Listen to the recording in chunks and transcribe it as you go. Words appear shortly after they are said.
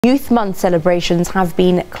Youth Month celebrations have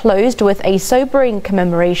been closed with a sobering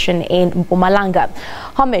commemoration in Mpumalanga.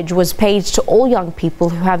 Homage was paid to all young people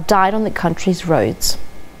who have died on the country's roads.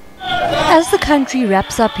 As the country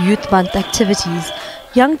wraps up Youth Month activities,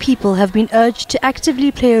 young people have been urged to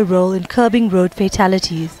actively play a role in curbing road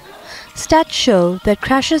fatalities. Stats show that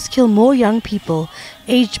crashes kill more young people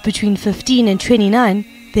aged between 15 and 29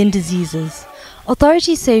 than diseases.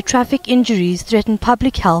 Authorities say traffic injuries threaten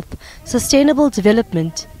public health, sustainable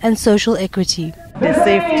development and social equity. The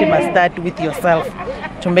safety must start with yourself,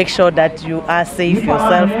 to make sure that you are safe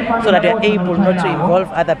yourself so that you are able not to involve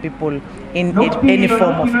other people in any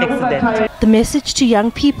form of accident. The message to young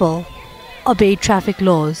people: obey traffic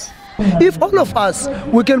laws. If all of us,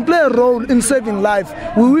 we can play a role in saving life,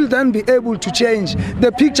 we will then be able to change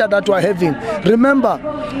the picture that we're having. Remember,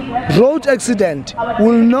 road accident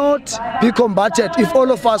will not be combated if all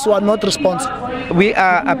of us were not responsible. We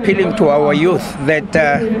are appealing to our youth that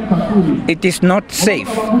it is not safe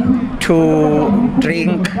to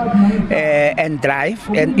drink and drive,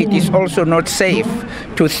 and it is also not safe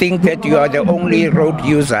to think that you are the only road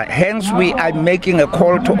user. Hence, we are making a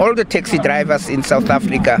call to all the taxi drivers in South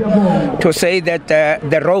Africa to say that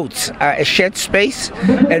the roads are a shared space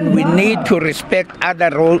and we need to respect other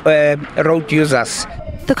road users.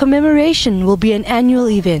 The commemoration will be an annual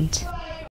event.